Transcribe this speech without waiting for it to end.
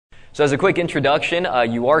So as a quick introduction,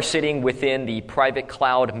 you are sitting within the private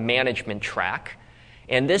cloud management track.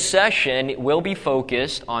 And this session will be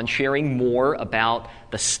focused on sharing more about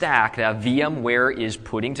the stack that VMware is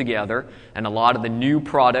putting together and a lot of the new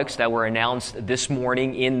products that were announced this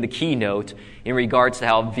morning in the keynote in regards to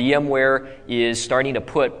how VMware is starting to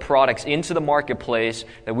put products into the marketplace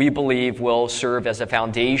that we believe will serve as a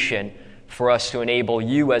foundation for us to enable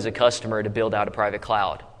you as a customer to build out a private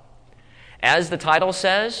cloud. As the title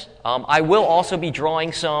says, I will also be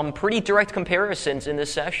drawing some pretty direct comparisons in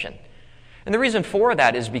this session. And the reason for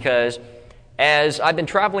that is because as I've been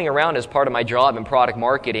traveling around as part of my job in product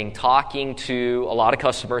marketing, talking to a lot of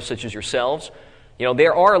customers such as yourselves,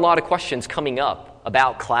 there are a lot of questions coming up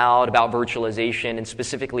about cloud, about virtualization, and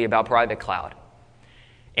specifically about private cloud.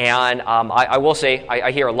 And I will say, I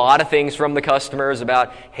hear a lot of things from the customers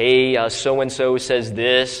about, hey, so-and-so says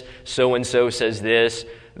this, so-and-so says this.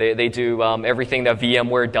 They do everything that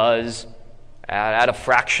VMware does at a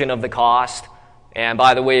fraction of the cost. And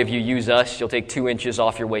by the way, if you use us, you'll take 2 inches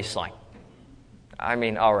off your waistline. I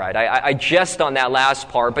mean, all right, I jest on that last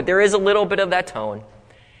part, but there is a little bit of that tone.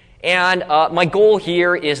 And my goal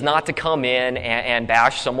here is not to come in and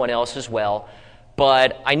bash someone else as well,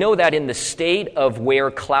 but I know that in the state of where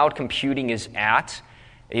cloud computing is at,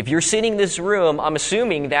 if you're sitting in this room, I'm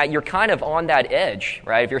assuming that you're kind of on that edge,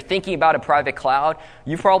 right? If you're thinking about a private cloud,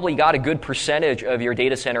 you've probably got a good percentage of your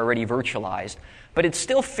data center already virtualized. But it's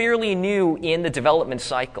still fairly new in the development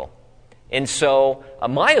cycle. And so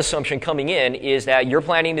my assumption coming in is that you're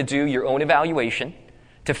planning to do your own evaluation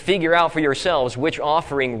to figure out for yourselves which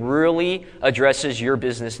offering really addresses your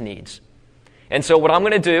business needs. And so what I'm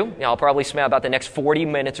going to do, I'll probably spend about the next 40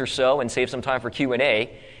 minutes or so and save some time for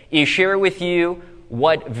Q&A, is share with you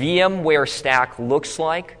what VMware Stack looks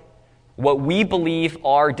like, what we believe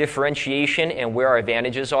our differentiation and where our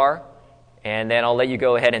advantages are, and then I'll let you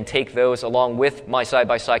go ahead and take those along with my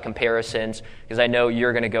side-by-side comparisons because I know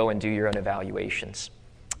you're going to go and do your own evaluations.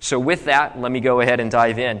 So with that, let me go ahead and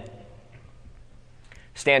dive in.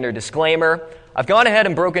 Standard disclaimer, I've gone ahead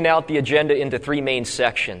and broken out the agenda into 3 main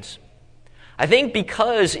sections. I think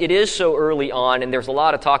because it is so early on and there's a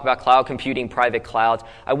lot of talk about cloud computing, private clouds,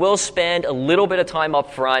 I will spend a little bit of time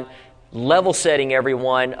up front level setting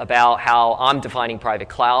everyone about how I'm defining private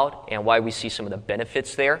cloud and why we see some of the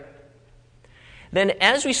benefits there. Then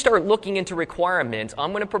as we start looking into requirements,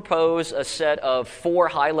 I'm going to propose a set of 4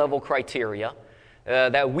 high-level criteria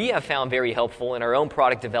that we have found very helpful in our own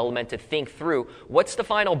product development to think through what's the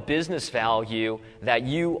final business value that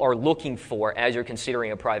you are looking for as you're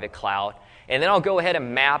considering a private cloud. And then I'll go ahead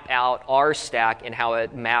and map out our stack and how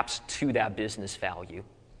it maps to that business value.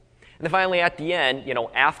 And then finally at the end,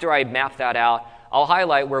 after I map that out, I'll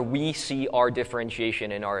highlight where we see our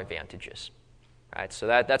differentiation and our advantages. All right, so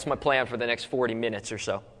that's my plan for the next 40 minutes or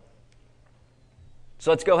so.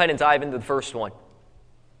 So let's go ahead and dive into the first one.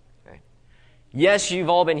 Right. Yes, you've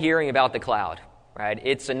all been hearing about the cloud. Right?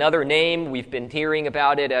 It's another name. We've been hearing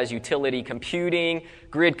about it as utility computing,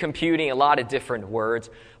 grid computing, a lot of different words.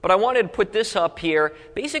 But I wanted to put this up here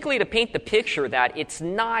basically to paint the picture that it's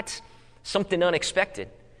not something unexpected.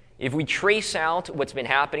 If we trace out what's been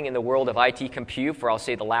happening in the world of IT compute for, I'll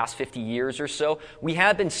say, the last 50 years or so, we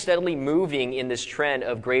have been steadily moving in this trend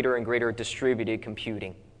of greater and greater distributed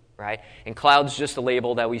computing. Right? And cloud's just a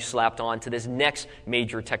label that we slapped on to this next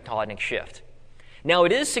major tectonic shift. Now,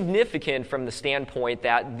 it is significant from the standpoint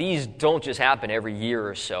that these don't just happen every year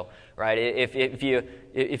or so, right? If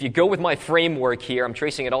you go with my framework here, I'm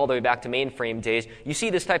tracing it all the way back to mainframe days, you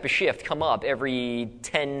see this type of shift come up every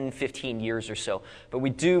 10, 15 years or so. But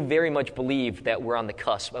we do very much believe that we're on the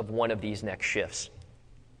cusp of one of these next shifts,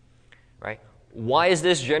 right? Why is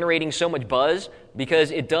this generating so much buzz?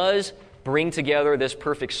 Because it does bring together this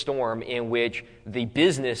perfect storm in which the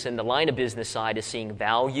business and the line of business side is seeing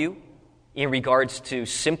value in regards to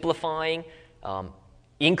simplifying,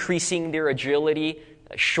 increasing their agility,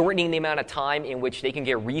 shortening the amount of time in which they can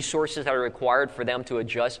get resources that are required for them to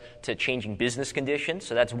adjust to changing business conditions.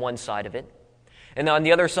 So that's one side of it. And on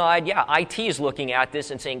the other side, IT is looking at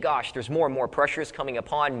this and saying, gosh, there's more and more pressures coming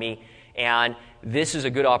upon me, and this is a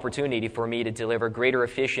good opportunity for me to deliver greater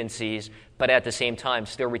efficiencies, but at the same time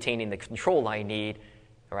still retaining the control I need,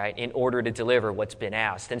 right, in order to deliver what's been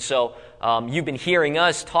asked. And so you've been hearing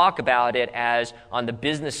us talk about it as, on the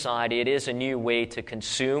business side, it is a new way to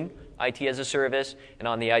consume IT as a service, and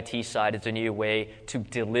on the IT side, it's a new way to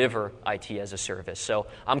deliver IT as a service. So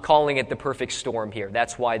I'm calling it the perfect storm here.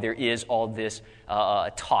 That's why there is all this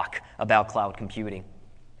talk about cloud computing.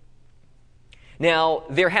 Now,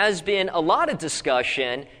 there has been a lot of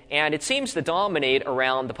discussion, and it seems to dominate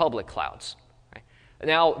around the public clouds.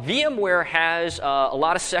 Now, VMware has a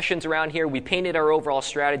lot of sessions around here. We painted our overall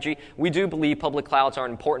strategy. We do believe public clouds are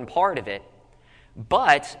an important part of it.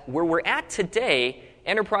 But where we're at today,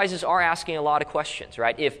 enterprises are asking a lot of questions,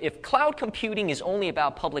 right? If cloud computing is only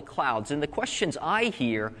about public clouds, then the questions I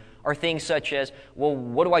hear are things such as, well,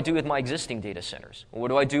 what do I do with my existing data centers? What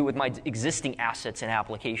do I do with my existing assets and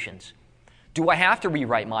applications? Do I have to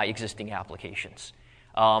rewrite my existing applications?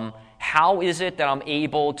 How is it that I'm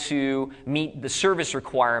able to meet the service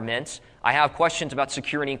requirements? I have questions about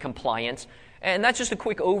security and compliance. And that's just a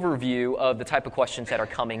quick overview of the type of questions that are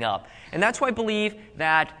coming up. And that's why I believe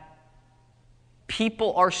that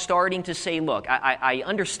people are starting to say, look, I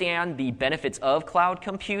understand the benefits of cloud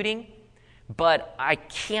computing, but I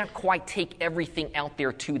can't quite take everything out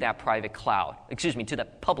there to that private cloud, to the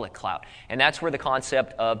public cloud. And that's where the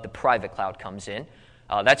concept of the private cloud comes in.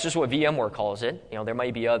 That's just what VMware calls it. There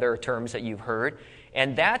might be other terms that you've heard.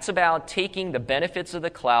 And that's about taking the benefits of the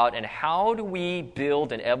cloud and how do we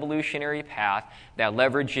build an evolutionary path that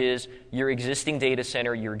leverages your existing data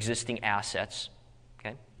center, your existing assets,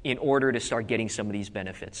 okay, in order to start getting some of these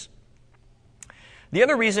benefits. The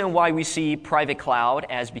other reason why we see private cloud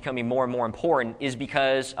as becoming more and more important is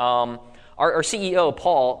because our CEO,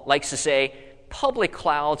 Paul, likes to say, public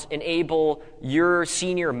clouds enable your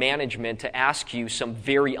senior management to ask you some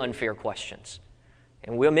very unfair questions.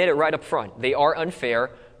 And we'll admit it right up front. They are unfair,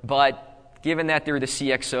 but given that they're the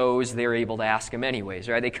CXOs, they're able to ask them anyways,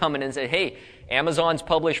 right? They come in and say, hey, Amazon's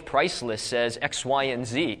published price list says X, Y, and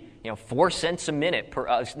Z. 4 cents a minute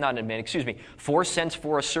per, 4 cents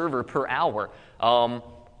for a server per hour.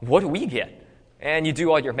 What do we get? And you do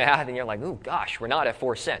all your math, and you're like, oh, gosh, we're not at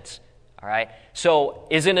 4 cents. All right? So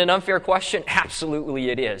is it an unfair question?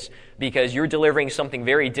 Absolutely it is, because you're delivering something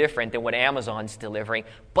very different than what Amazon's delivering,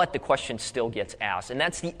 but the question still gets asked. And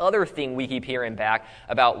that's the other thing we keep hearing back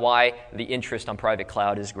about why the interest on private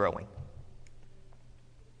cloud is growing.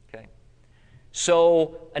 Okay.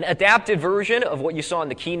 So an adapted version of what you saw in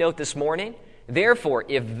the keynote this morning. Therefore,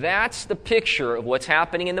 if that's the picture of what's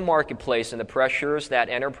happening in the marketplace and the pressures that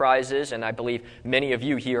enterprises, and I believe many of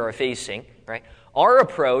you here are facing, right? Our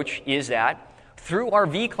approach is that through our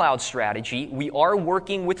vCloud strategy, we are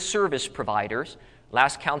working with service providers.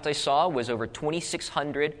 Last count I saw was over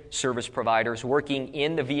 2,600 service providers working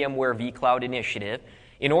in the VMware vCloud initiative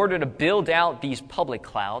in order to build out these public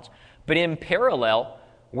clouds. But in parallel,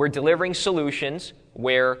 we're delivering solutions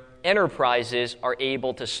where enterprises are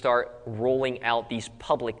able to start rolling out these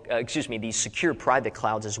these secure private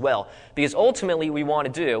clouds as well. Because ultimately, what we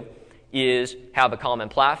want to do is have a common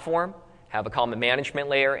platform, have a common management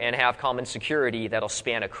layer, and have common security that'll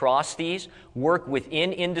span across these, work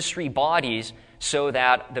within industry bodies so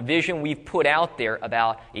that the vision we've put out there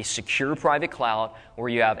about a secure private cloud where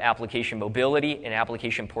you have application mobility and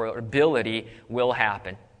application portability will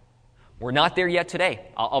happen. We're not there yet today.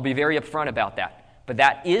 I'll be very upfront about that. But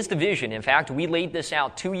that is the vision. In fact, we laid this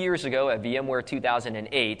out 2 years ago at VMware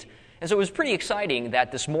 2008. And so it was pretty exciting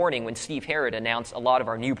that this morning when Steve Herrod announced a lot of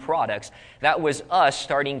our new products, that was us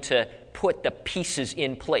starting to put the pieces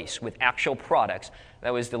in place with actual products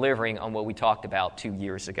that was delivering on what we talked about 2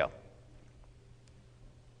 years ago.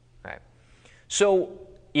 Right. So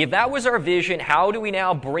if that was our vision, how do we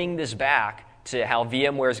now bring this back to how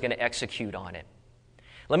VMware is going to execute on it?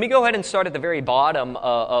 Let me go ahead and start at the very bottom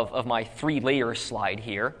of my 3-layer slide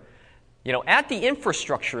here. At the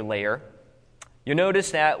infrastructure layer, you'll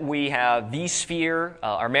notice that we have vSphere,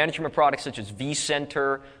 our management products such as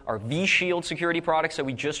vCenter, our vShield security products that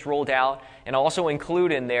we just rolled out, and also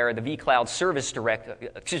include in there the vCloud Service Director,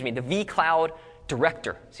 the vCloud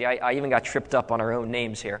Director. See, I even got tripped up on our own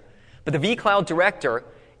names here. But the vCloud Director,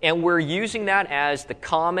 and we're using that as the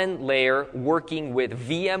common layer working with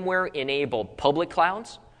VMware-enabled public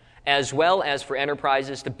clouds, as well as for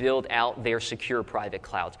enterprises to build out their secure private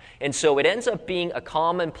clouds. And so it ends up being a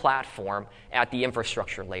common platform at the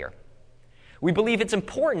infrastructure layer. We believe it's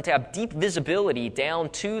important to have deep visibility down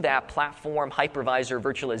to that platform hypervisor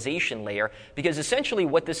virtualization layer because essentially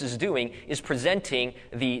what this is doing is presenting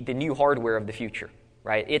the new hardware of the future.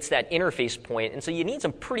 Right? It's that interface point, and so you need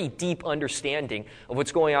some pretty deep understanding of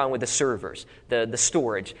what's going on with the servers, the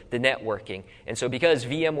storage, the networking. And so because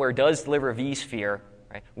VMware does deliver vSphere,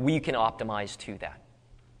 right, we can optimize to that.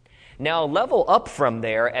 Now, level up from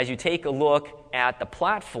there, as you take a look at the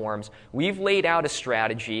platforms, we've laid out a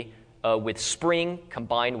strategy with Spring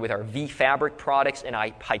combined with our vFabric products and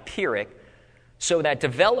Hyperic so that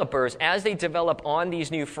developers, as they develop on these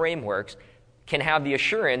new frameworks, can have the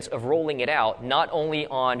assurance of rolling it out not only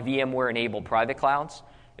on VMware-enabled private clouds,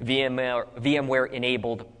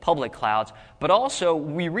 VMware-enabled public clouds, but also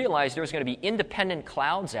we realized there's going to be independent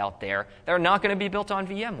clouds out there that are not going to be built on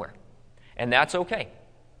VMware. And that's okay,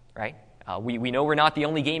 right? We know we're not the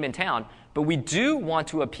only game in town, but we do want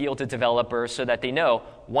to appeal to developers so that they know,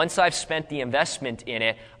 once I've spent the investment in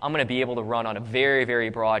it, I'm going to be able to run on a very, very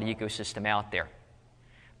broad ecosystem out there.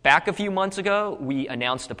 Back a few months ago, we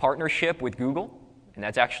announced a partnership with Google, and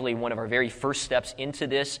that's actually one of our very first steps into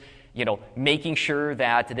this, making sure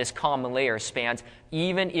that this common layer spans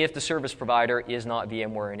even if the service provider is not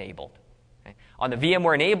VMware enabled. Okay? On the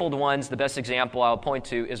VMware enabled ones, the best example I'll point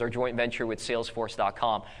to is our joint venture with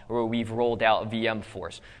Salesforce.com, where we've rolled out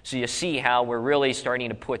VMforce. So you see how we're really starting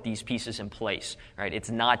to put these pieces in place. Right? It's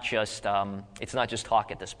not just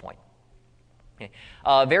talk at this point. Okay.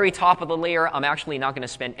 Very top of the layer, I'm actually not going to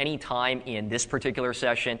spend any time in this particular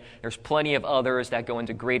session. There's plenty of others that go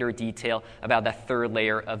into greater detail about that third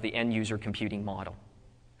layer of the end-user computing model.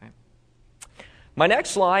 Okay. My next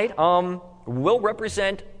slide will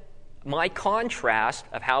represent my contrast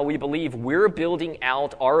of how we believe we're building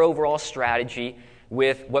out our overall strategy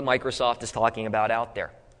with what Microsoft is talking about out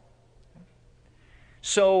there.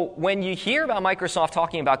 So when you hear about Microsoft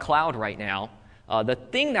talking about cloud right now, the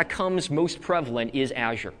thing that comes most prevalent is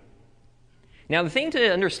Azure. Now, the thing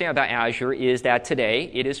to understand about Azure is that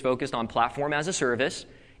today it is focused on platform as a service,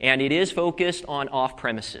 and it is focused on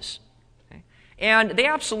off-premises. Okay? And they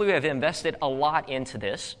absolutely have invested a lot into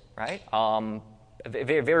this, right?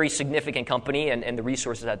 A very significant company and the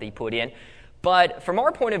resources that they put in. But from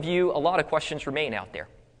our point of view, a lot of questions remain out there.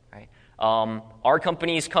 Right? Our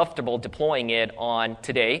company is comfortable deploying it on,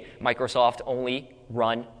 today, Microsoft-only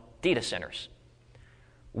run data centers.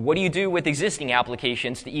 What do you do with existing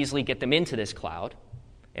applications to easily get them into this cloud?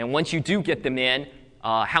 And once you do get them in,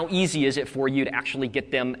 how easy is it for you to actually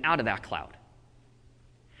get them out of that cloud?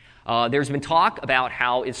 There's been talk about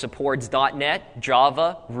how it supports .NET,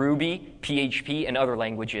 Java, Ruby, PHP, and other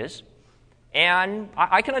languages. And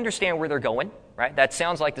I can understand where they're going, right? That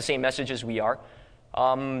sounds like the same message as we are.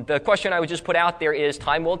 The question I would just put out there is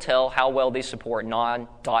time will tell how well they support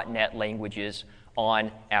non-.NET languages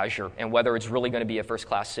on Azure and whether it's really going to be a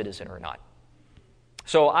first-class citizen or not.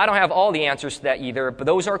 So I don't have all the answers to that either, but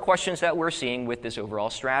those are questions that we're seeing with this overall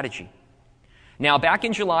strategy. Now, back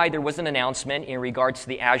in July, there was an announcement in regards to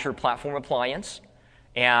the Azure Platform Appliance,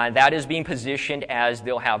 and that is being positioned as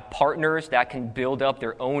they'll have partners that can build up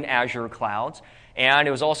their own Azure clouds, and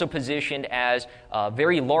it was also positioned as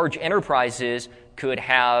very large enterprises could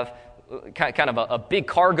have kind of a big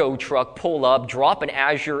cargo truck pull up, drop an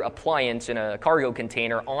Azure appliance in a cargo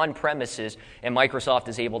container on premises, and Microsoft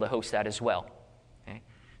is able to host that as well. Okay?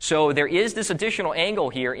 So there is this additional angle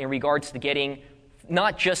here in regards to getting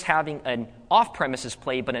not just having an off-premises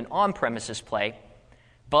play, but an on-premises play.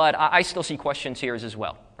 But I still see questions here as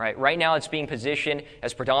well. Right now it's being positioned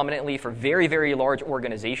as predominantly for very, very large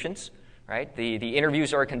organizations. Right? The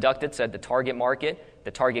interviews are conducted at the target market,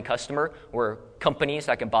 the target customer, or companies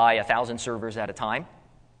that can buy 1,000 servers at a time.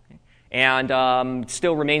 And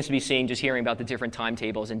still remains to be seen just hearing about the different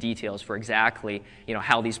timetables and details for exactly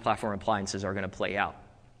how these platform appliances are going to play out.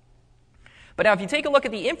 But now if you take a look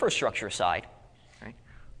at the infrastructure side,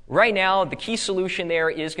 right now the key solution there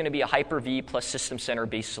is going to be a Hyper-V plus System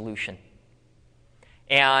Center-based solution.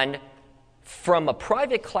 And from a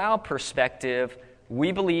private cloud perspective,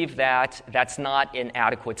 we believe that that's not an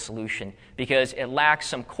adequate solution because it lacks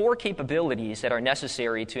some core capabilities that are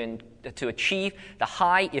necessary to achieve the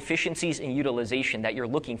high efficiencies and utilization that you're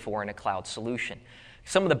looking for in a cloud solution.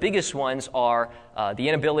 Some of the biggest ones are the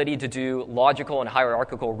inability to do logical and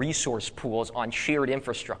hierarchical resource pools on shared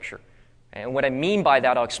infrastructure. And what I mean by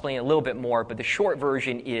that, I'll explain a little bit more, but the short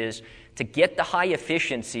version is to get the high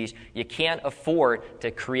efficiencies, you can't afford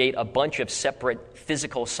to create a bunch of separate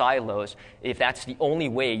physical silos if that's the only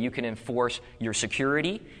way you can enforce your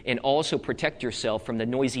security and also protect yourself from the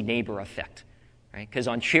noisy neighbor effect. Because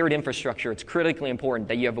on shared infrastructure, it's critically important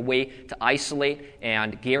that you have a way to isolate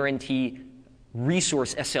and guarantee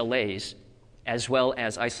resource SLAs as well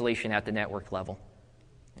as isolation at the network level.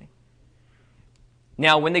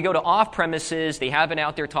 Now, when they go to off-premises, they have been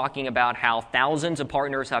out there talking about how thousands of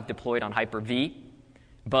partners have deployed on Hyper-V,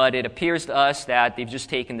 but it appears to us that they've just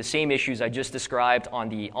taken the same issues I just described on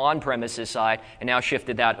the on-premises side and now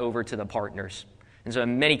shifted that over to the partners. And so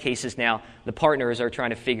in many cases now, the partners are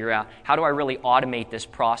trying to figure out, how do I really automate this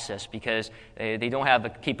process? Because they don't have a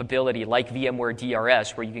capability like VMware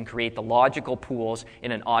DRS where you can create the logical pools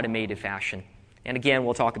in an automated fashion. And again,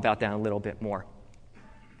 we'll talk about that a little bit more.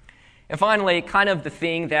 And finally, kind of the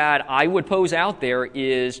thing that I would pose out there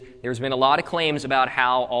is there's been a lot of claims about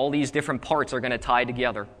how all these different parts are going to tie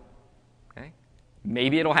together. Okay?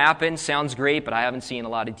 Maybe it'll happen, sounds great, but I haven't seen a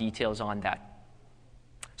lot of details on that.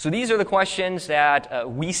 So these are the questions that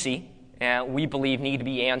we see and we believe need to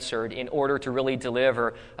be answered in order to really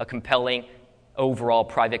deliver a compelling overall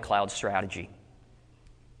private cloud strategy.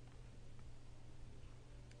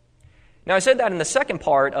 Now, I said that in the second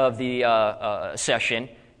part of the session,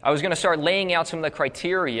 I was going to start laying out some of the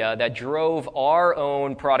criteria that drove our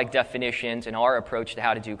own product definitions and our approach to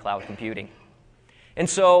how to do cloud computing. And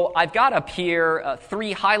so I've got up here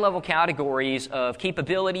 3 high-level categories of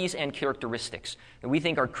capabilities and characteristics that we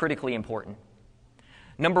think are critically important.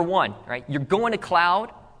 Number 1, right, you're going to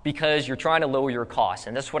cloud because you're trying to lower your costs,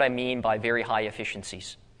 and that's what I mean by very high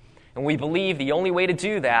efficiencies. And we believe the only way to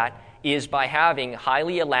do that is by having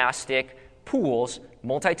highly elastic pools,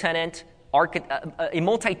 multi-tenant, a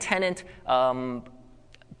multi-tenant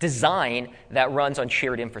design that runs on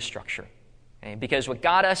shared infrastructure. Okay? Because what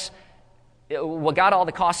got all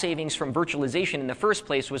the cost savings from virtualization in the first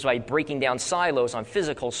place was by breaking down silos on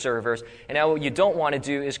physical servers, and now what you don't want to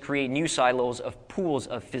do is create new silos of pools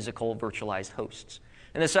of physical virtualized hosts.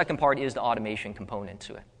 And the second part is the automation component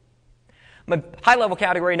to it. My high-level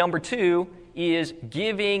category number 2 is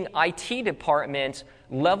giving IT departments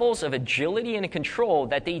levels of agility and control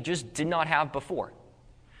that they just did not have before.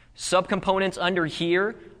 Subcomponents under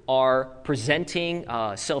here are presenting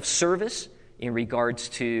self-service in regards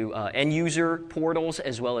to end-user portals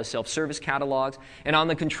as well as self-service catalogs. And on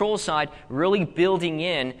the control side, really building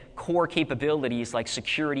in core capabilities like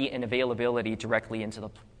security and availability directly into the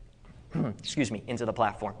into the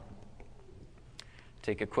platform.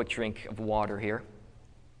 Take a quick drink of water here.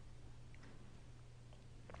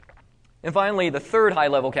 And finally, the third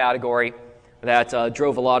high-level category that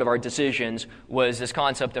drove a lot of our decisions was this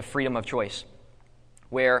concept of freedom of choice,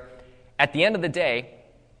 where at the end of the day,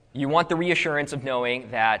 you want the reassurance of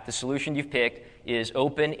knowing that the solution you've picked is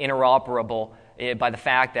open, interoperable, by the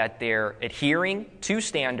fact that they're adhering to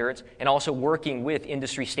standards and also working with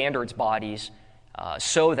industry standards bodies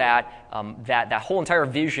so that that whole entire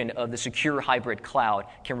vision of the secure hybrid cloud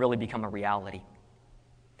can really become a reality.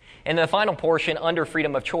 And the final portion under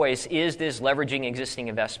freedom of choice is this leveraging existing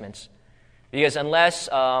investments. Because unless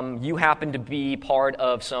you happen to be part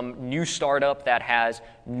of some new startup that has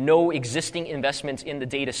no existing investments in the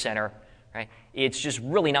data center, right, it's just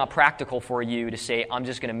really not practical for you to say, I'm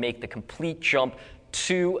just going to make the complete jump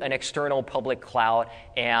to an external public cloud,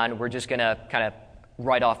 and we're just going to kind of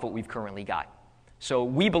write off what we've currently got. So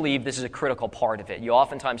we believe this is a critical part of it. You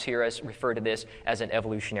oftentimes hear us refer to this as an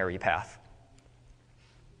evolutionary path.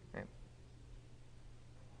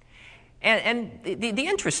 And the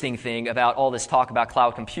interesting thing about all this talk about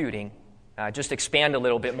cloud computing, just expand a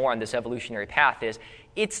little bit more on this evolutionary path, is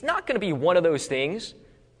it's not going to be one of those things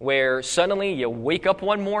where suddenly you wake up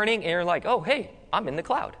one morning and you're like, oh, hey, I'm in the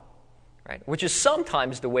cloud, right? Which is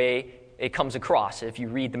sometimes the way it comes across if you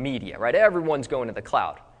read the media, right? Everyone's going to the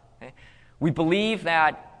cloud. Okay? We believe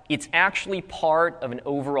that it's actually part of an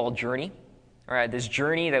overall journey. All right, this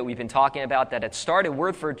journey that we've been talking about that had started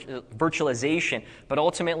with virtualization, but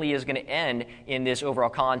ultimately is going to end in this overall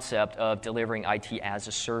concept of delivering IT as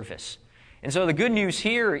a service. And so the good news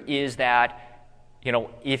here is that,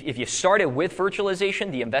 if you started with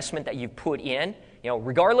virtualization, the investment that you've put in,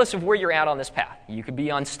 regardless of where you're at on this path, you could be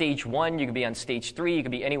on stage 1, you could be on stage 3, you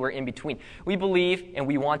could be anywhere in between. We believe and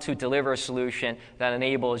we want to deliver a solution that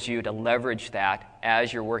enables you to leverage that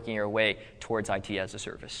as you're working your way towards IT as a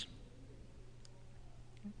service.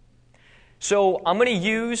 So I'm going to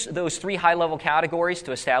use those 3 high-level categories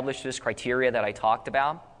to establish this criteria that I talked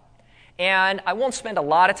about. And I won't spend a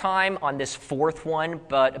lot of time on this 4th one,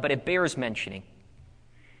 but it bears mentioning.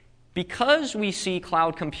 Because we see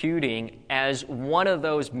cloud computing as one of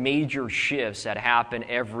those major shifts that happen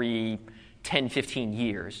every 10, 15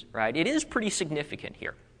 years, right, it is pretty significant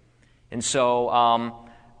here. And so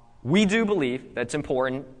we do believe that it's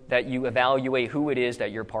important that you evaluate who it is that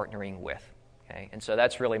you're partnering with. Okay, and so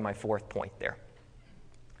that's really my 4th point there.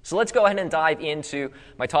 So let's go ahead and dive into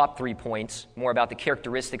my top 3 points, more about the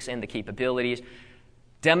characteristics and the capabilities,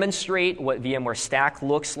 demonstrate what VMware Stack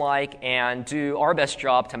looks like, and do our best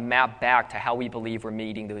job to map back to how we believe we're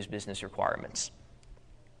meeting those business requirements.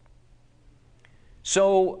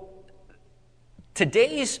 So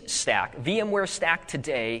today's stack, VMware Stack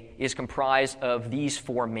today, is comprised of these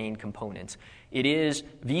 4 main components. It is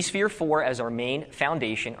vSphere 4 as our main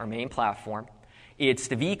foundation, our main platform. It's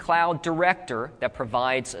the vCloud Director that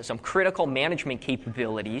provides some critical management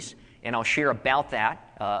capabilities, and I'll share about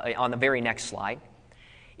that on the very next slide.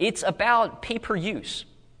 It's about pay-per-use.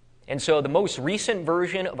 And so the most recent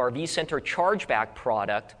version of our vCenter Chargeback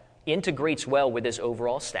product integrates well with this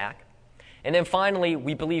overall stack. And then finally,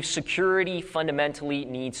 we believe security fundamentally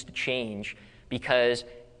needs to change, because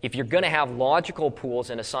if you're going to have logical pools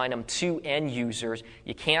and assign them to end users,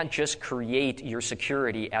 you can't just create your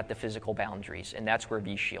security at the physical boundaries, and that's where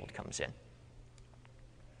vShield comes in.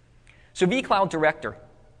 So vCloud Director.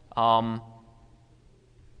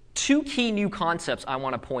 Two key new concepts I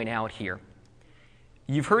want to point out here.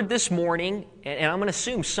 You've heard this morning, and I'm going to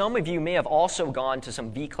assume some of you may have also gone to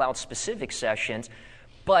some vCloud specific sessions,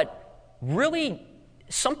 but really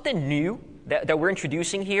something new that we're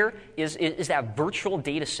introducing here is that virtual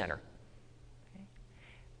data center.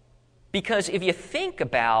 Because if you think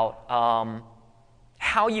about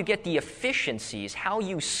how you get the efficiencies, how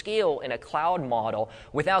you scale in a cloud model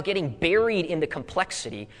without getting buried in the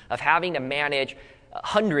complexity of having to manage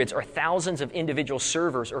hundreds or thousands of individual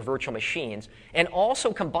servers or virtual machines, and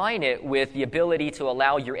also combine it with the ability to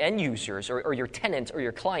allow your end users or your tenants or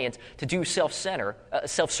your clients to do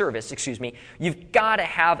self-service, you've got to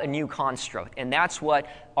have a new construct, and that's what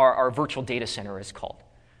our virtual data center is called.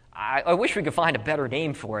 I wish we could find a better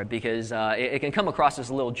name for it, because it can come across as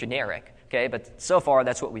a little generic, okay? But so far,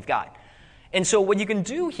 that's what we've got. And so what you can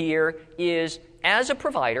do here is, as a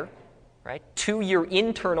provider, right, to your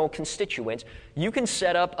internal constituents, you can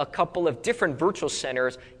set up a couple of different virtual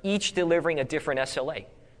centers, each delivering a different SLA.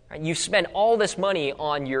 Right? You spend all this money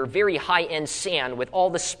on your very high-end SAN with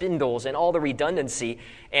all the spindles and all the redundancy,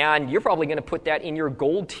 and you're probably going to put that in your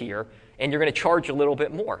gold tier, and you're going to charge a little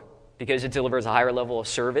bit more because it delivers a higher level of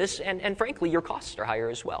service, and frankly, your costs are higher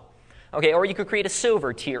as well. Okay, or you could create a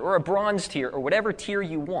silver tier or a bronze tier or whatever tier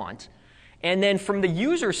you want. And then from the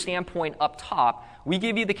user standpoint up top, we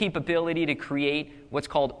give you the capability to create what's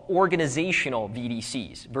called organizational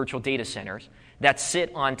VDCs, virtual data centers, that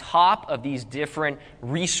sit on top of these different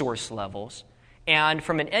resource levels. And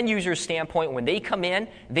from an end user standpoint, when they come in,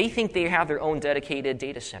 they think they have their own dedicated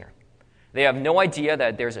data center. They have no idea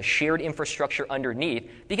that there's a shared infrastructure underneath,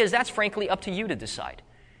 because that's frankly up to you to decide.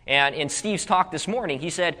 And in Steve's talk this morning, he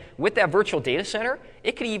said with that virtual data center,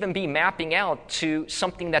 it could even be mapping out to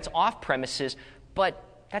something that's off premises, but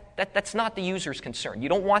that's not the user's concern. You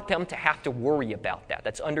don't want them to have to worry about that.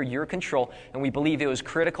 That's under your control, and we believe it was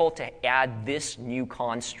critical to add this new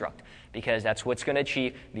construct, because that's what's going to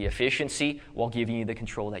achieve the efficiency while giving you the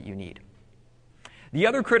control that you need. The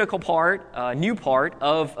other critical part, new part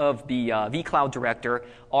of the vCloud Director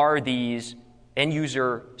are these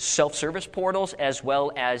end-user self-service portals as well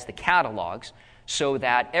as the catalogs, so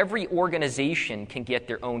that every organization can get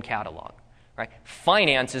their own catalog. Right?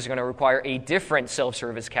 Finance is going to require a different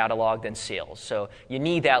self-service catalog than sales, so you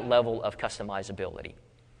need that level of customizability.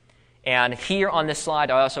 And here on this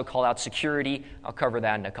slide, I also call out security. I'll cover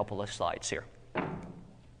that in a couple of slides here.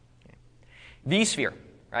 vSphere,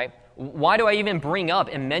 right? Why do I even bring up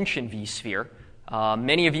and mention vSphere?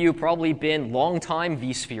 Many of you have probably been long-time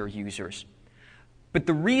vSphere users. But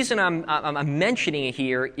the reason I'm mentioning it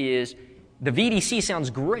here is the VDC sounds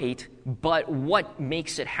great, but what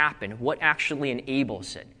makes it happen? What actually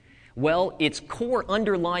enables it? Well, it's core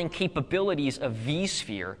underlying capabilities of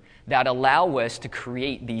vSphere that allow us to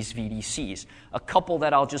create these VDCs. A couple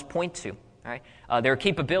that I'll just point to. Right? There are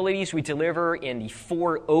capabilities we deliver in the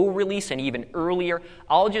 4.0 release and even earlier.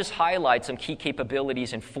 I'll just highlight some key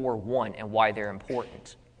capabilities in 4.1 and why they're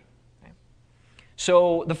important.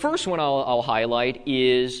 So the first one I'll highlight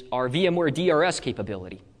is our VMware DRS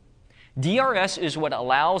capability. DRS is what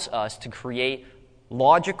allows us to create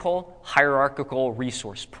logical, hierarchical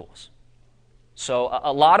resource pools. So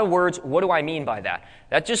a lot of words, what do I mean by that?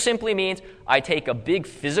 That just simply means I take a big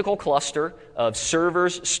physical cluster of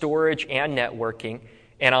servers, storage, and networking,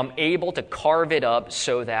 and I'm able to carve it up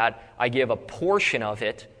so that I give a portion of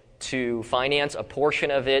it to finance, a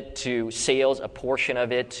portion of it to sales, a portion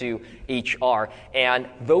of it to HR. And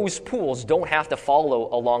those pools don't have to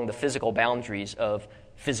follow along the physical boundaries of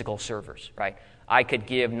physical servers, right? I could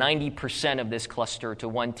give 90% of this cluster to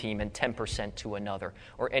one team and 10% to another,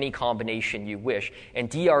 or any combination you wish. And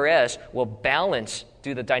DRS will balance,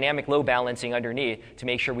 do the dynamic load balancing underneath to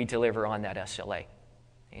make sure we deliver on that SLA.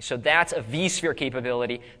 Okay, so that's a vSphere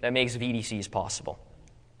capability that makes VDCs possible.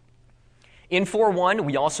 In 4.1,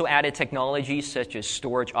 we also added technologies such as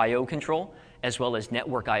storage I/O control, as well as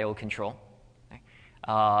network I/O control.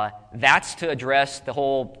 That's to address the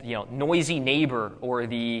whole, noisy neighbor or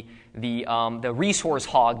the resource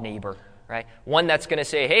hog neighbor, right? One that's going to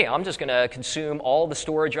say, hey, I'm just going to consume all the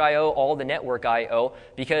storage I/O, all the network I/O,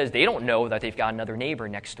 because they don't know that they've got another neighbor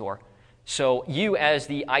next door. So you, as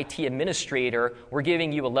the IT administrator, we're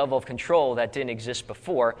giving you a level of control that didn't exist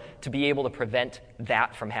before to be able to prevent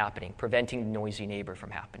that from happening, preventing the noisy neighbor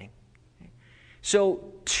from happening.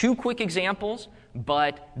 So 2 quick examples,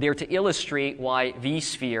 but they're to illustrate why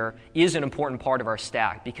vSphere is an important part of our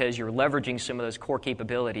stack, because you're leveraging some of those core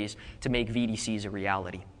capabilities to make VDCs a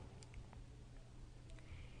reality.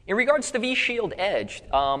 In regards to vShield Edge,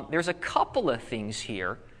 there's a couple of things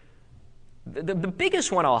here. The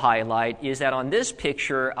biggest one I'll highlight is that on this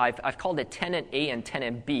picture, I've called it tenant A and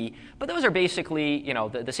tenant B, but those are basically,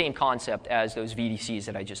 the same concept as those VDCs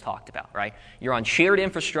that I just talked about, right? You're on shared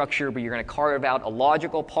infrastructure, but you're going to carve out a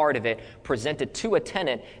logical part of it, present it to a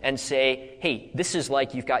tenant, and say, hey, this is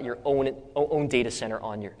like you've got your own data center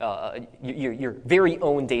on your very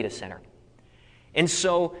own data center. And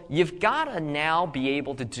so you've got to now be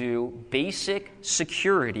able to do basic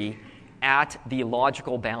security at the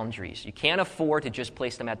logical boundaries. You can't afford to just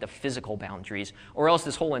place them at the physical boundaries, or else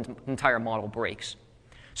this whole entire model breaks.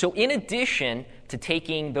 So in addition to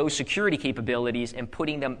taking those security capabilities and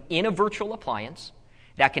putting them in a virtual appliance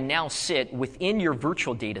that can now sit within your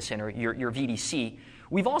virtual data center, your VDC,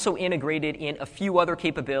 we've also integrated in a few other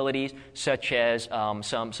capabilities, such as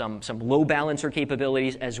some load balancer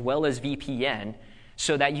capabilities, as well as VPN,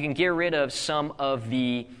 so that you can get rid of some of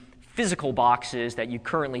the physical boxes that you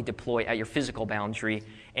currently deploy at your physical boundary,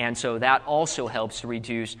 and so that also helps to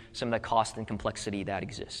reduce some of the cost and complexity that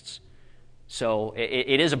exists. So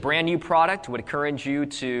it is a brand new product. Would encourage you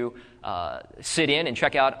to sit in and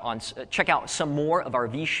check out some more of our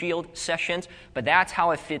vShield sessions, but that's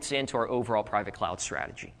how it fits into our overall private cloud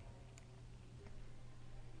strategy.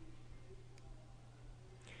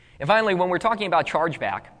 And finally, when we're talking about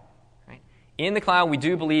chargeback, in the cloud, we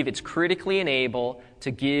do believe it's critically enabled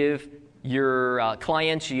to give your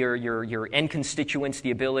clients, your end constituents,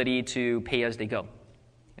 the ability to pay as they go.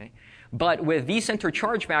 Okay? But with vCenter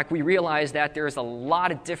Chargeback, we realize that there's a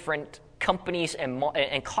lot of different companies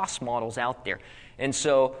and cost models out there. And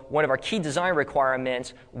so one of our key design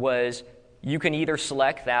requirements was you can either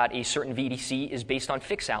select that a certain VDC is based on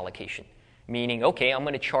fixed allocation, meaning, okay, I'm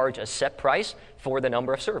going to charge a set price for the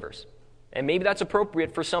number of servers. And maybe that's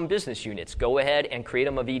appropriate for some business units. Go ahead and create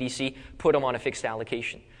them a VDC, put them on a fixed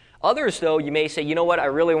allocation. Others, though, you may say, you know what, I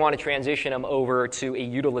really want to transition them over to a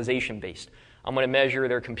utilization-based. I'm going to measure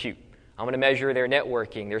their compute. I'm going to measure their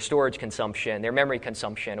networking, their storage consumption, their memory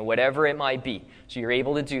consumption, or whatever it might be. So you're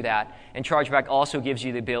able to do that. And Chargeback also gives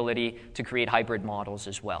you the ability to create hybrid models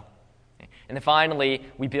as well. And then finally,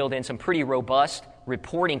 we build in some pretty robust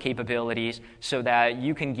reporting capabilities so that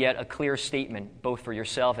you can get a clear statement both for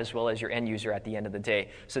yourself as well as your end user at the end of the day,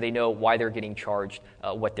 so they know why they're getting charged,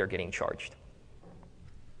 what they're getting charged.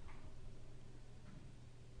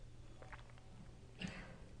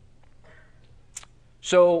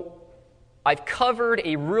 So I've covered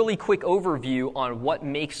a really quick overview on what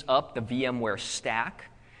makes up the VMware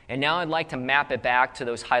stack, and now I'd like to map it back to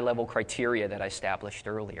those high-level criteria that I established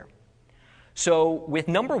earlier. So with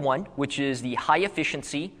number 1, which is the high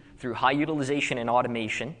efficiency through high utilization and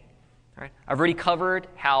automation, right, I've already covered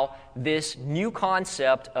how this new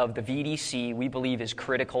concept of the VDC we believe is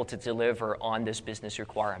critical to deliver on this business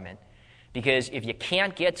requirement. Because if you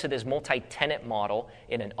can't get to this multi-tenant model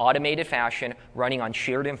in an automated fashion running on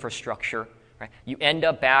shared infrastructure, right, you end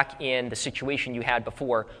up back in the situation you had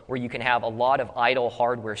before where you can have a lot of idle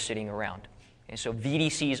hardware sitting around. And so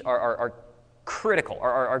VDCs are critical,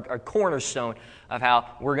 are cornerstone of how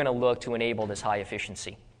we're going to look to enable this high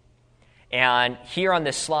efficiency. And here on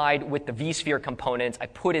this slide with the vSphere components, I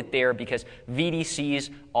put it there because VDCs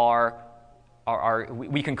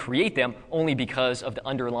we can create them only because of the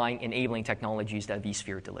underlying enabling technologies that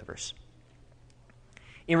vSphere delivers.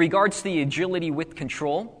 In regards to the agility with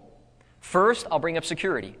control, first I'll bring up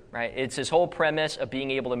security. Right? It's this whole premise of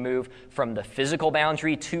being able to move from the physical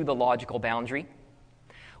boundary to the logical boundary.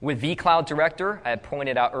 With vCloud Director, I had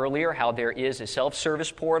pointed out earlier how there is a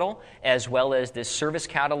self-service portal as well as this service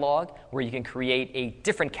catalog where you can create a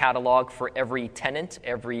different catalog for every tenant,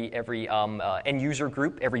 every end user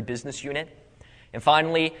group, every business unit. And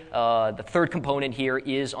finally, the third component here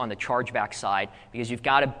is on the chargeback side, because you've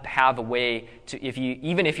got to have a way to,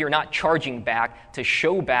 even if you're not charging back, to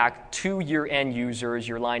show back to your end users,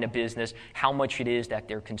 your line of business, how much it is that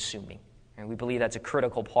they're consuming. And we believe that's a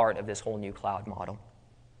critical part of this whole new cloud model.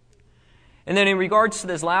 And then in regards to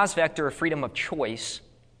this last vector of freedom of choice,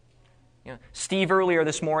 Steve earlier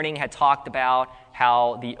this morning had talked about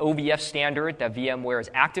how the OVF standard that VMware is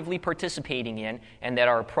actively participating in and that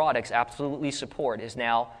our products absolutely support is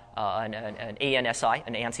now an ANSI,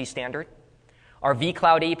 an ANSI standard. Our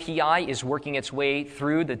vCloud API is working its way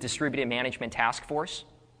through the Distributed Management Task Force.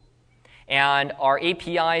 And our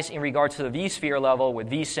APIs in regards to the vSphere level with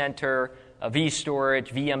vCenter, vStorage,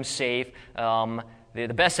 VMsafe,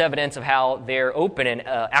 the best evidence of how they're open and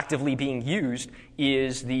actively being used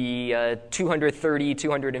is the 230,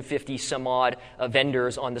 250 some odd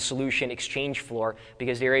vendors on the solution exchange floor,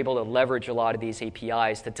 because they're able to leverage a lot of these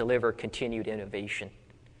APIs to deliver continued innovation.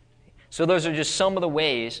 So those are just some of the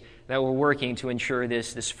ways that we're working to ensure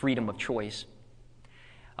this freedom of choice.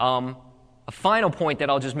 A final point that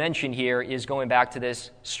I'll just mention here is going back to this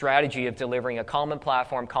strategy of delivering a common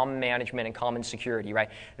platform, common management, and common security, right?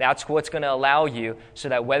 That's what's going to allow you so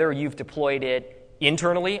that whether you've deployed it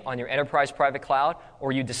internally on your enterprise private cloud,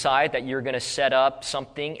 or you decide that you're going to set up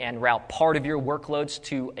something and route part of your workloads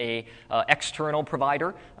to a external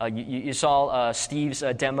provider. You saw Steve's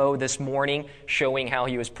demo this morning showing how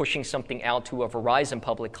he was pushing something out to a Verizon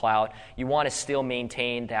public cloud. You want to still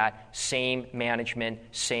maintain that same management,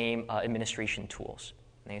 same administration tools.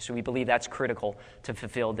 Okay? So we believe that's critical to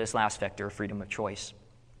fulfill this last vector of freedom of choice.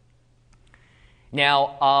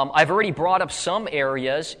 Now, I've already brought up some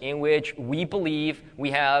areas in which we believe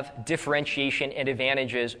we have differentiation and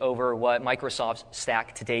advantages over what Microsoft's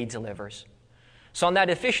stack today delivers. So on that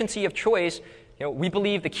efficiency of choice, we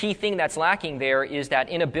believe the key thing that's lacking there is that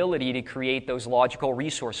inability to create those logical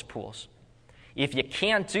resource pools. If you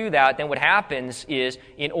can't do that, then what happens is,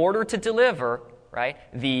 in order to deliver, right,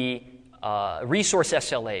 the resource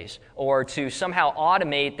SLAs, or to somehow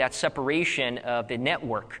automate that separation of the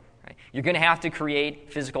network, you're going to have to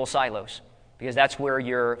create physical silos, because that's where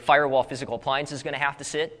your firewall physical appliance is going to have to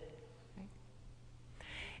sit.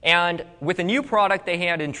 And with a new product they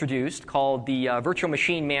had introduced called the Virtual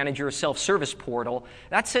Machine Manager Self-Service Portal,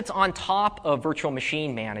 that sits on top of Virtual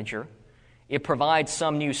Machine Manager. It provides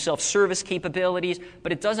some new self-service capabilities,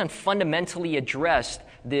 but it doesn't fundamentally address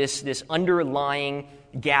this underlying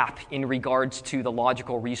gap in regards to the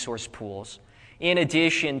logical resource pools. In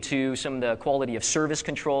addition to some of the quality of service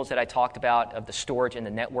controls that I talked about, of the storage and the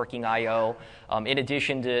networking I/O, in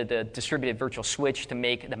addition to the distributed virtual switch to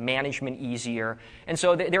make the management easier. And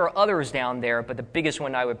so there are others down there, but the biggest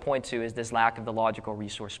one I would point to is this lack of the logical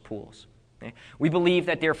resource pools. Okay? We believe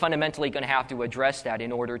that they're fundamentally going to have to address that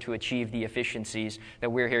in order to achieve the efficiencies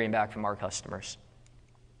that we're hearing back from our customers.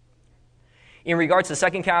 In regards to the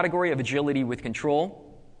second category of agility with control,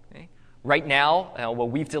 right now,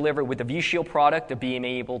 what we've delivered with the vShield product of being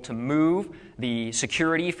able to move the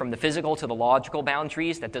security from the physical to the logical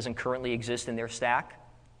boundaries that doesn't currently exist in their stack.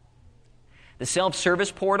 The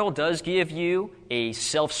self-service portal does give you a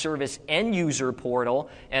self-service end-user portal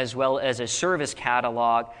as well as a service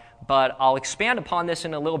catalog, but I'll expand upon this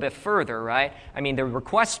in a little bit further, right? I mean, the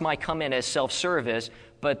requests might come in as self-service,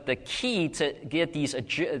 but the key to get these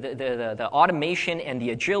the automation and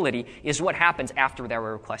the agility is what happens after that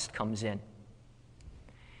request comes in.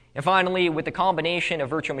 And finally, with the combination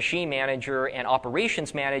of Virtual Machine Manager and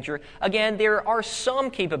Operations Manager, again, there are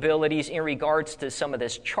some capabilities in regards to some of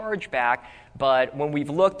this chargeback, but when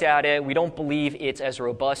we've looked at it, we don't believe it's as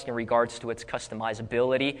robust in regards to its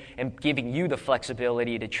customizability and giving you the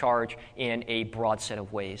flexibility to charge in a broad set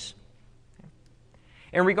of ways.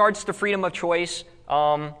 In regards to freedom of choice,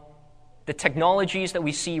 the technologies that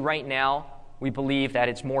we see right now, we believe that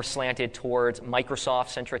it's more slanted towards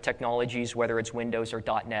Microsoft-centric technologies, whether it's Windows or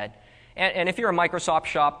 .NET. And if you're a Microsoft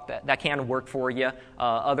shop, that can work for you.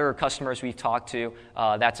 Other customers we've talked to,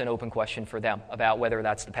 that's an open question for them about whether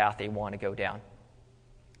that's the path they want to go down.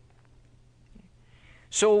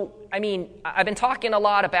 So, I mean, I've been talking a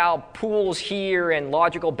lot about pools here and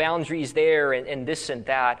logical boundaries there and this and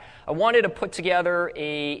that. I wanted to put together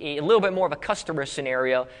a little bit more of a customer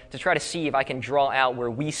scenario to try to see if I can draw out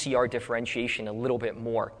where we see our differentiation a little bit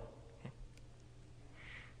more.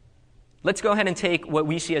 Let's go ahead and take what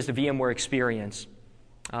we see as the VMware experience.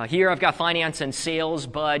 Here I've got finance and sales,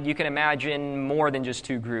 but you can imagine more than just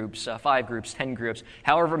 2 groups, 5 groups, 10 groups,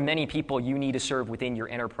 however many people you need to serve within your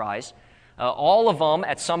enterprise. All of them,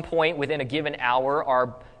 at some point within a given hour,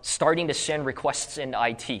 are starting to send requests into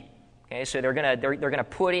IT. Okay, so they're gonna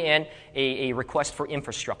put in a request for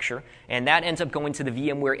infrastructure, and that ends up going to the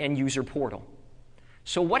VMware end user portal.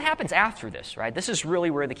 So what happens after this, right? This is really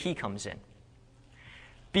where the key comes in.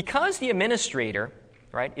 Because the administrator,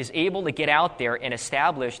 right, is able to get out there and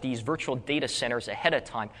establish these virtual data centers ahead of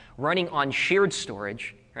time, running on shared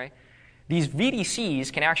storage, right? These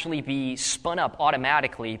VDCs can actually be spun up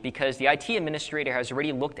automatically because the IT administrator has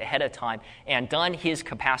already looked ahead of time and done his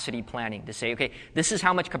capacity planning to say, okay, this is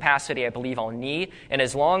how much capacity I believe I'll need, and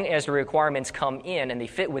as long as the requirements come in and they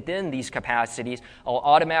fit within these capacities, I'll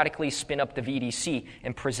automatically spin up the VDC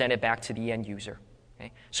and present it back to the end user.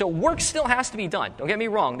 Okay? So work still has to be done. Don't get me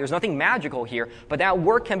wrong. There's nothing magical here, but that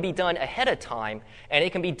work can be done ahead of time, and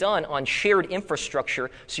it can be done on shared infrastructure,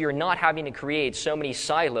 so you're not having to create so many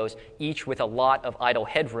silos, each with a lot of idle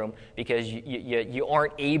headroom, because you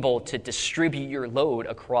aren't able to distribute your load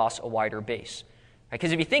across a wider base.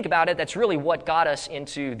 Because if you think about it, that's really what got us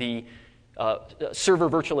into the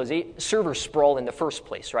server sprawl in the first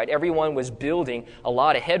place, right? Everyone was building a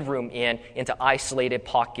lot of headroom into isolated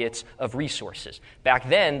pockets of resources. Back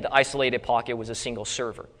then, the isolated pocket was a single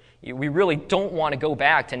server. We really don't want to go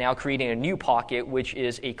back to now creating a new pocket, which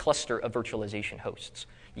is a cluster of virtualization hosts.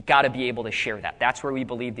 You've got to be able to share that. That's where we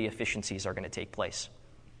believe the efficiencies are going to take place.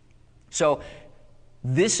 So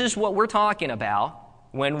this is what we're talking about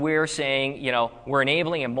when we're saying, we're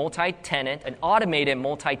enabling a multi-tenant, an automated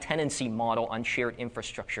multi-tenancy model on shared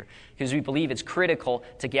infrastructure, because we believe it's critical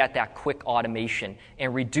to get that quick automation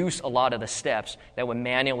and reduce a lot of the steps that would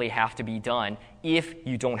manually have to be done if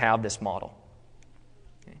you don't have this model.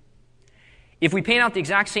 Okay. If we paint out the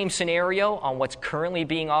exact same scenario on what's currently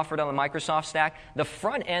being offered on the Microsoft stack, the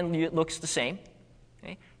front end looks the same.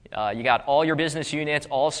 Okay. You got all your business units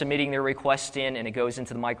all submitting their requests in, and it goes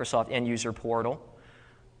into the Microsoft end user portal.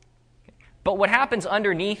 But what happens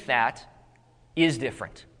underneath that is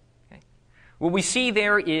different. Okay? What we see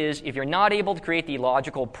there is if you're not able to create the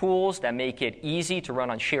logical pools that make it easy to run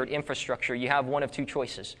on shared infrastructure, you have one of two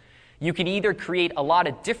choices. You can either create a lot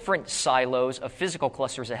of different silos of physical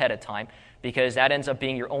clusters ahead of time, because that ends up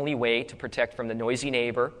being your only way to protect from the noisy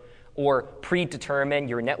neighbor, or predetermine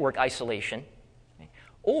your network isolation. Okay?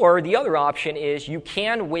 Or the other option is you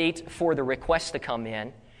can wait for the request to come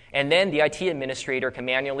in, and then the IT administrator can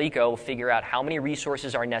manually go figure out how many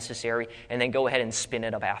resources are necessary and then go ahead and spin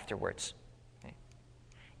it up afterwards. Okay.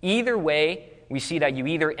 Either way, we see that you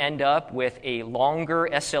either end up with a longer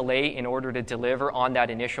SLA in order to deliver on that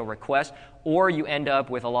initial request, or you end up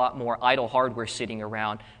with a lot more idle hardware sitting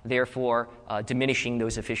around, therefore diminishing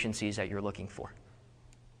those efficiencies that you're looking for.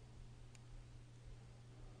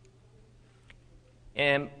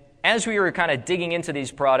 And as we were kind of digging into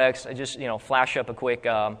these products, I just flash up a quick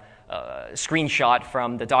screenshot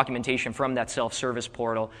from the documentation from that self-service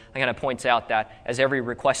portal. It kind of points out that as every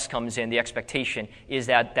request comes in, the expectation is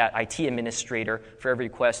that that IT administrator for every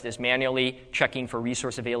request is manually checking for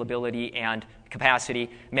resource availability and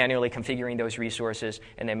capacity, manually configuring those resources,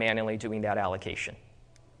 and then manually doing that allocation.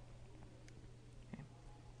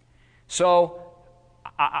 So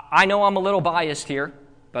I know I'm a little biased here,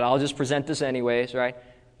 but I'll just present this anyways, right?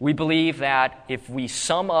 We believe that if we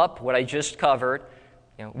sum up what I just covered,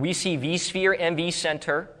 we see vSphere and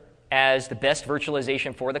vCenter as the best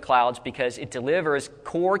virtualization for the clouds because it delivers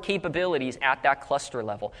core capabilities at that cluster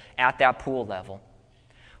level, at that pool level.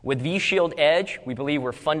 With vShield Edge, we believe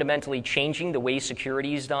we're fundamentally changing the way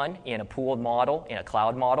security is done in a pooled model, in a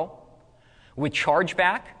cloud model. With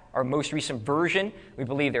Chargeback, our most recent version, we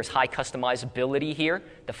believe there's high customizability here,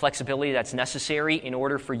 the flexibility that's necessary in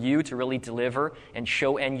order for you to really deliver and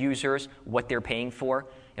show end users what they're paying for.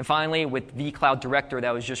 And finally, with vCloud Director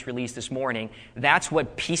that was just released this morning, that's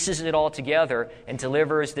what pieces it all together and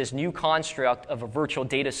delivers this new construct of a virtual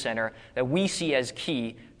data center that we see as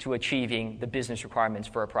key to achieving the business requirements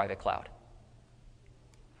for a private cloud.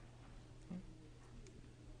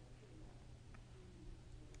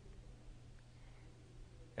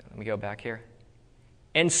 Let me go back here.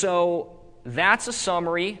 And so that's a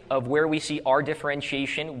summary of where we see our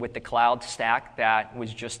differentiation with the cloud stack that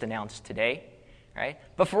was just announced today. Right?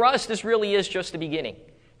 But for us, this really is just the beginning.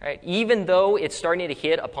 Right? Even though it's starting to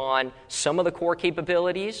hit upon some of the core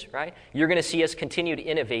capabilities, right? You're going to see us continue to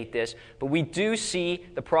innovate this. But we do see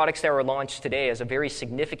the products that were launched today as a very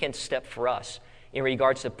significant step for us in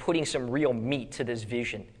regards to putting some real meat to this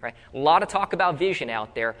vision. Right? A lot of talk about vision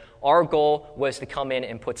out there. Our goal was to come in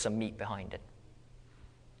and put some meat behind it.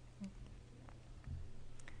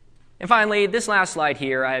 And finally, this last slide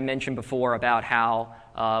here, I mentioned before about how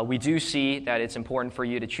we do see that it's important for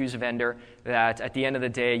you to choose a vendor that at the end of the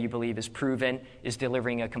day you believe is proven, is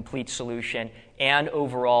delivering a complete solution, and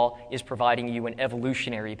overall is providing you an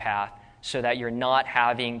evolutionary path so that you're not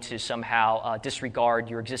having to somehow disregard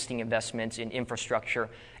your existing investments in infrastructure,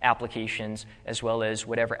 applications, as well as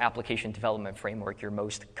whatever application development framework you're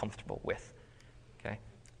most comfortable with. Okay?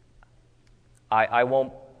 I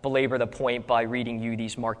won't belabor the point by reading you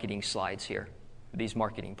these marketing slides here, these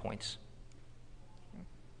marketing points.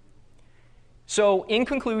 So in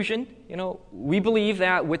conclusion, we believe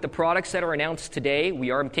that with the products that are announced today, we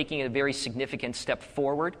are taking a very significant step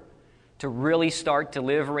forward to really start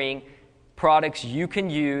delivering products you can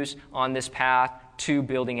use on this path to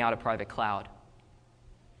building out a private cloud.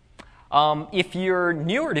 If you're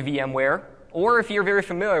newer to VMware, or if you're very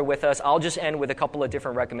familiar with us, I'll just end with a couple of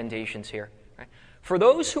different recommendations here. Right? For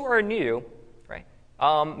those who are new, right,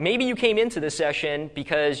 maybe you came into this session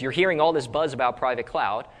because you're hearing all this buzz about private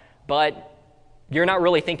cloud, but you're not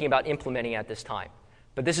really thinking about implementing at this time.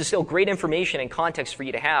 But this is still great information and context for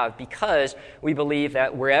you to have, because we believe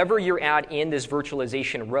that wherever you're at in this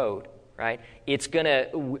virtualization road, right,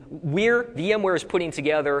 VMware is putting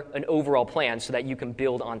together an overall plan so that you can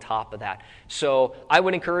build on top of that. So I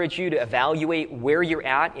would encourage you to evaluate where you're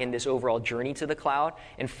at in this overall journey to the cloud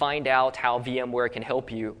and find out how VMware can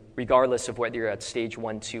help you, regardless of whether you're at stage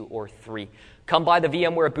 1, 2, or 3. Come by the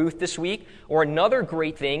VMware booth this week. Or another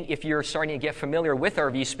great thing, if you're starting to get familiar with our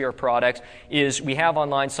vSphere products, is we have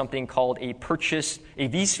online something called a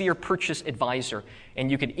vSphere Purchase Advisor. And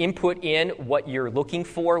you can input in what you're looking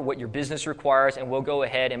for, what your business requires, and we'll go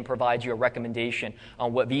ahead and provide you a recommendation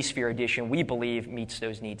on what vSphere Edition we believe meets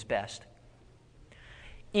those needs best.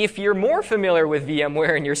 If you're more familiar with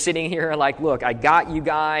VMware and you're sitting here like, look, I got you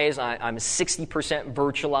guys, I'm 60%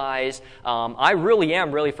 virtualized, I really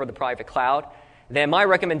am for the private cloud, then my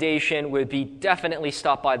recommendation would be definitely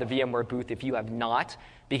stop by the VMware booth if you have not,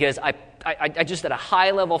 because I just did a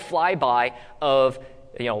high-level flyby of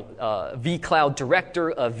vCloud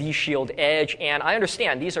Director, of vShield Edge, and I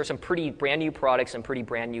understand these are some pretty brand new products and pretty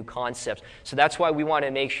brand new concepts. So that's why we want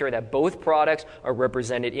to make sure that both products are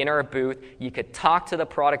represented in our booth. You could talk to the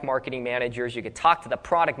product marketing managers, you could talk to the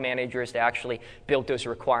product managers that actually built those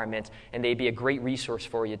requirements, and they'd be a great resource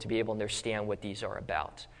for you to be able to understand what these are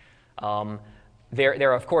about.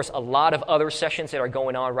 There are, of course, a lot of other sessions that are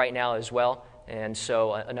going on right now as well, and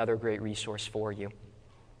so another great resource for you.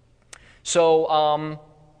 So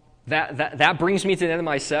that brings me to the end of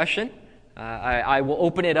my session. I will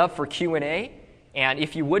open it up for Q&A, and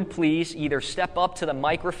if you would please either step up to the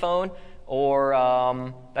microphone,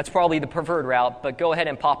 or that's probably the preferred route, but go ahead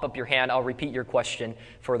and pop up your hand. I'll repeat your question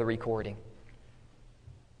for the recording.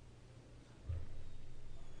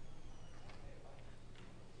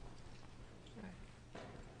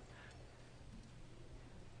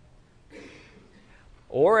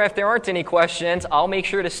 Or if there aren't any questions, I'll make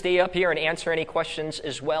sure to stay up here and answer any questions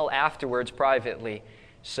as well afterwards privately.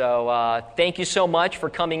 So thank you so much for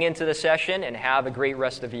coming into the session, and have a great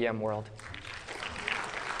rest of VMworld.